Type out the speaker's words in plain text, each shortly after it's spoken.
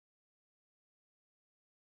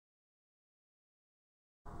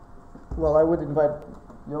well, I would invite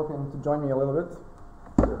Jochen to join me a little bit.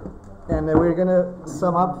 And we're going to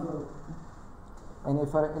sum up. And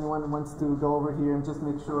if anyone wants to go over here and just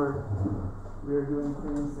make sure we're doing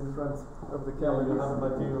things in front of the camera. Yeah, you have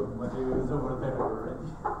Matthew is over there already.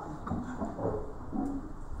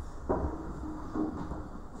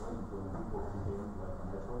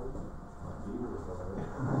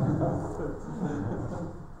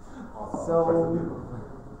 So,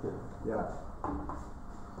 yeah.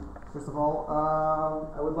 First of all,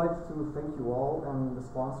 I would like to thank you all and the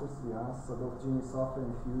sponsors, to be honest. So both Genius Software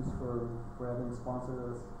and Fuse for having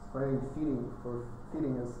sponsored us, for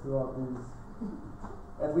feeding us throughout these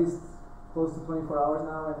at least close to 24 hours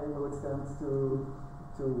now, and it will extend to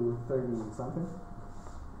 30 something.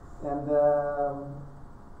 And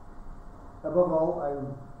above all,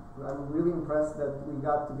 I'm really impressed that we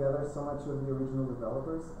got together so much of the original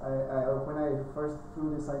developers. When I first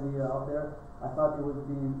threw this idea out there, I thought it would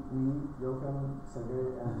be me, Jochen,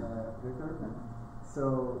 Sérgio, and Victor.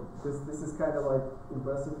 So this is kind of like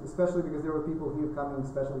impressive, especially because there were people here coming,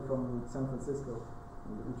 especially from San Francisco,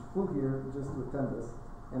 which flew here just to attend this,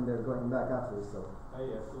 and they're going back after. So.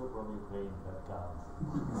 Hey, I flew from Ukraine. That counts.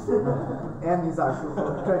 And he's actually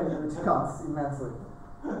from Ukraine, which counts immensely.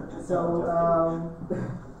 So.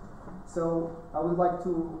 So I would like to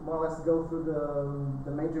more or less go through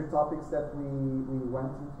the major topics that we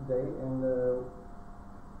went through today, and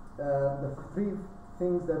the three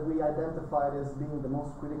things that we identified as being the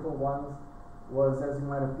most critical ones was, as you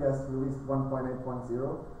might have guessed, release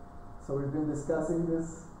 1.8.0. So we've been discussing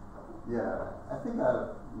this. Yeah, I think I'm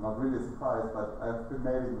not really surprised, but I've been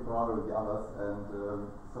mailing rather with the others, and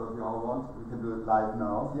so if you all want, we can do it live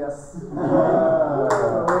now. Yes.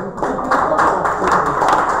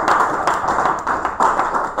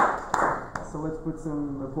 So let's put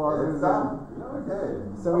some applause. It's done. Okay.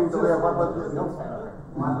 So we have one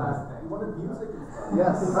last thing. You wanted music?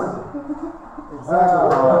 Yes. Exactly.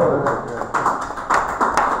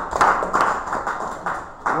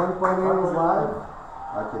 1.8 is live.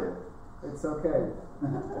 Okay. It's okay.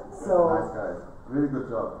 So nice guys. Really good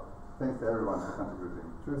job. Thanks to everyone for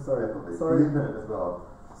contributing. True. Sorry. Definitely. Sorry as well.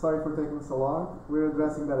 Sorry for taking so long. We're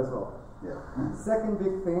addressing that as well. Yeah. Second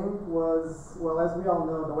big thing was, well, as we all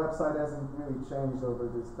know, the website hasn't really changed over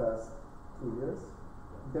these past 2 years.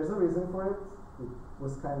 There's a reason for it. It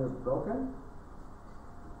was kind of broken.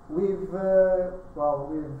 We've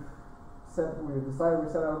decided we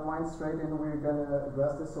set our minds straight, and we're gonna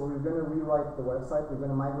address this. So we're gonna rewrite the website. We're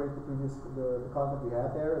gonna migrate the content we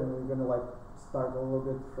had there, and we're gonna like start a little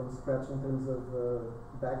bit from scratch in terms of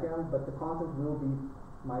backend, but the content will be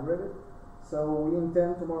migrated. So we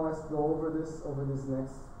intend to more or less go over this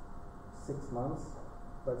next 6 months.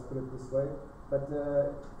 Let's put it this way. But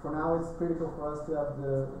for now, it's critical for us to have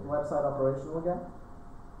the website operational again.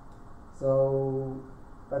 So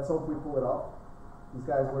let's hope we pull it off. These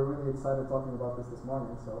guys were really excited talking about this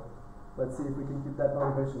morning, so let's see if we can keep that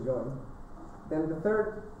motivation going. Then the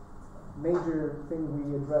third major thing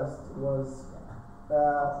we addressed was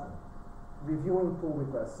reviewing pull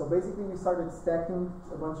requests. So basically we started stacking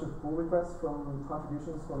a bunch of pull requests from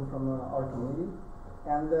contributions from our community,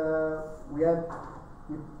 and we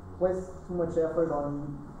placed too much effort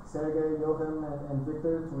on Sérgio, Jochen, and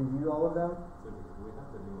Victor to review all of them. We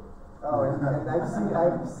have the new website. Oh, and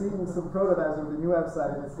I've seen some prototypes of the new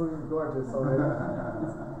website, and it's looking gorgeous already.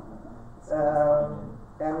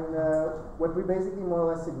 What we basically more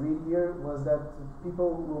or less agreed here was that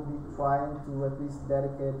people will be trying to at least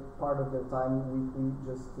dedicate part of their time weekly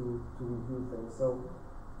just to review things. So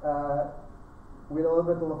with a little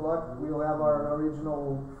bit of luck, we'll have our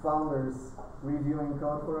original founders reviewing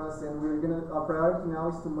code for us, and our priority now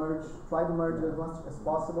is to try to merge as much as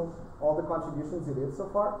possible all the contributions it did so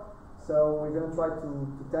far. So we're going to try to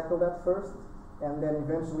tackle that first, and then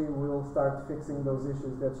eventually we'll start fixing those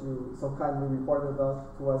issues that you so kindly reported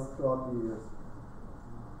out to us throughout the years.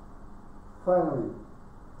 Finally,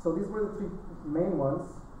 so these were the three main ones.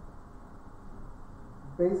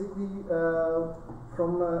 Basically,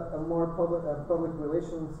 from a more public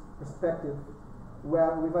relations perspective,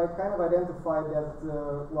 we've kind of identified that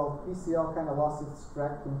PCL kind of lost its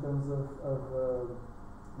track in terms of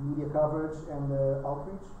media coverage and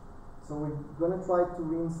outreach. So we're going to try to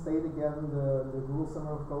reinstate again the Google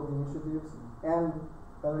Summer of Code initiatives and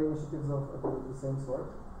other initiatives of the same sort.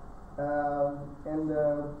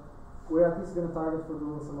 We're at least going to target for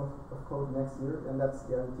Google Summer of Code next year, and that's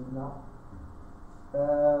guaranteed now.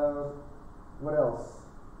 What else?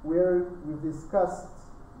 We've discussed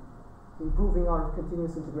improving our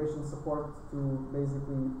continuous integration support to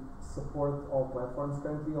basically support all platforms.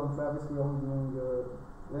 Currently on Travis we're only doing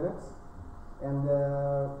Linux, and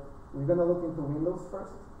We're gonna look into Windows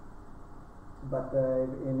first, but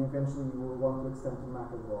and eventually we'll want to extend to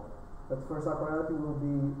Mac as well. But first, our priority will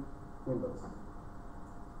be Windows.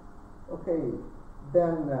 Okay,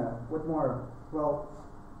 then what more? Well,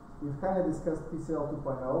 we've kind of discussed PCL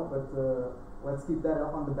 2.0, but let's keep that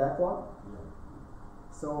on the backlog. Yeah.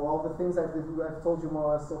 So all the things I've told you more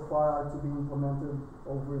or less so far are to be implemented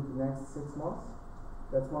over the next 6 months.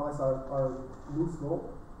 That's more or less our loose goal.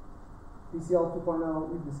 PCL 2.0,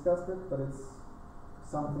 we've discussed it, but it's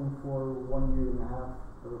something for 1.5 years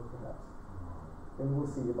or perhaps. And we'll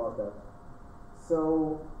see about that.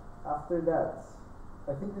 So after that,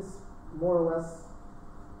 I think this more or less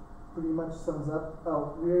pretty much sums up.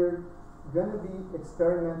 Oh, we're going to be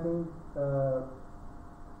experimenting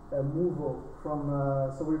a move from,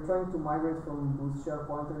 so we're trying to migrate from Boost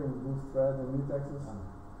SharePointer and Boost Thread and Mutexes.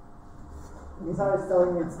 Nizar is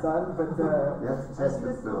telling me it's done, but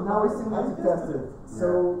now we still need to test it.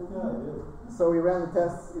 So, so we ran the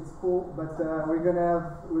tests. It's cool, but we're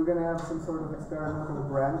gonna have some sort of experimental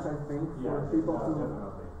branch, I think, for people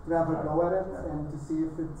to have a go at it and to see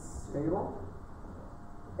if it's stable.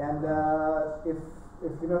 And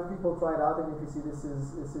if enough people try it out, and if you see this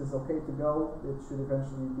is okay to go, it should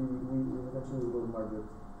eventually be we eventually will merge it.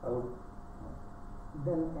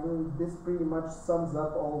 Then, and this pretty much sums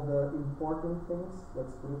up all the important things,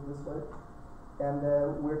 let's put it this way. And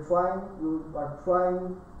we are trying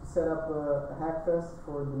to set up a Hackfest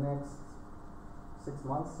for the next 6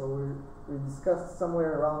 months. So we discussed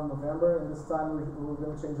somewhere around November, and this time we're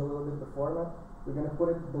going to change a little bit the format. We're going to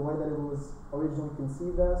put it the way that it was originally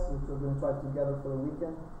conceived as, which we're going to try to gather for a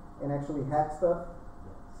weekend and actually hack stuff.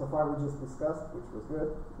 So far we just discussed, which was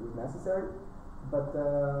good, it was necessary, but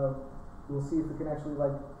we'll see if we can actually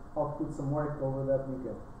output some work over that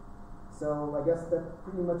weekend. So I guess that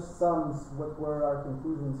pretty much sums what were our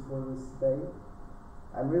conclusions for this day.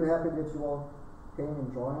 I'm really happy that you all came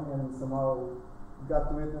and joined and somehow got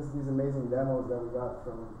to witness these amazing demos that we got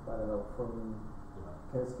from, I don't know, from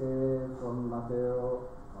Keske, from Matteo,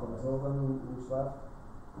 from Zovan, who left.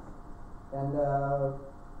 And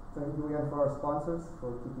thank you again for our sponsors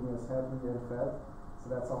for keeping us happy and fed. So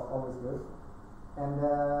that's always good. And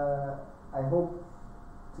I hope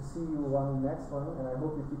to see you on the next one, and I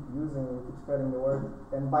hope you keep using and keep spreading the word.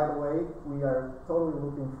 And by the way, we are totally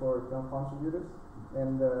looking for contributors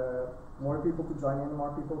and more people to join in,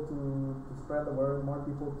 more people to spread the word, more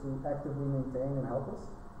people to actively maintain and help us.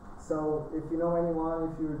 So if you know anyone,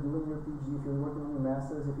 if you're doing your PG, if you're working on your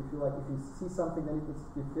masters, if you feel like if you see something that needs to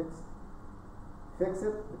be fixed, fix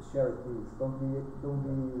it, but share it, please. Don't be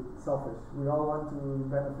selfish. We all want to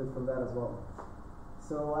benefit from that as well.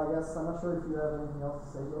 So I guess I'm not sure if you have anything else to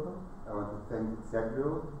say, Jochen. I want to thank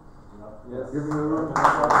Sérgio. Yes. Give you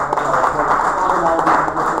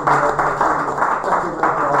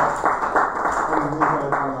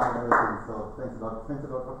so thanks a lot. Thanks a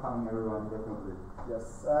lot for coming, everyone. Definitely.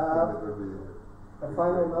 Yes. That will be a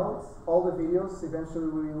final note: all the videos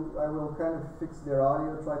eventually I will kind of fix their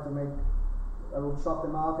audio. I will chop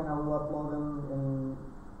them out and I will upload them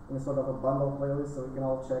in a sort of a bundle playlist so we can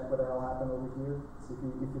all check what the hell happened over here. See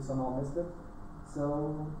if you somehow missed it.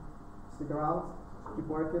 So stick around, keep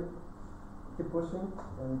working, keep pushing,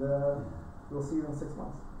 and we'll see you in 6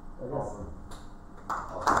 months. I guess. awesome.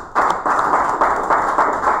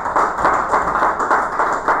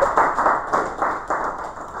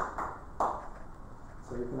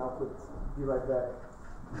 So you can output, be right back.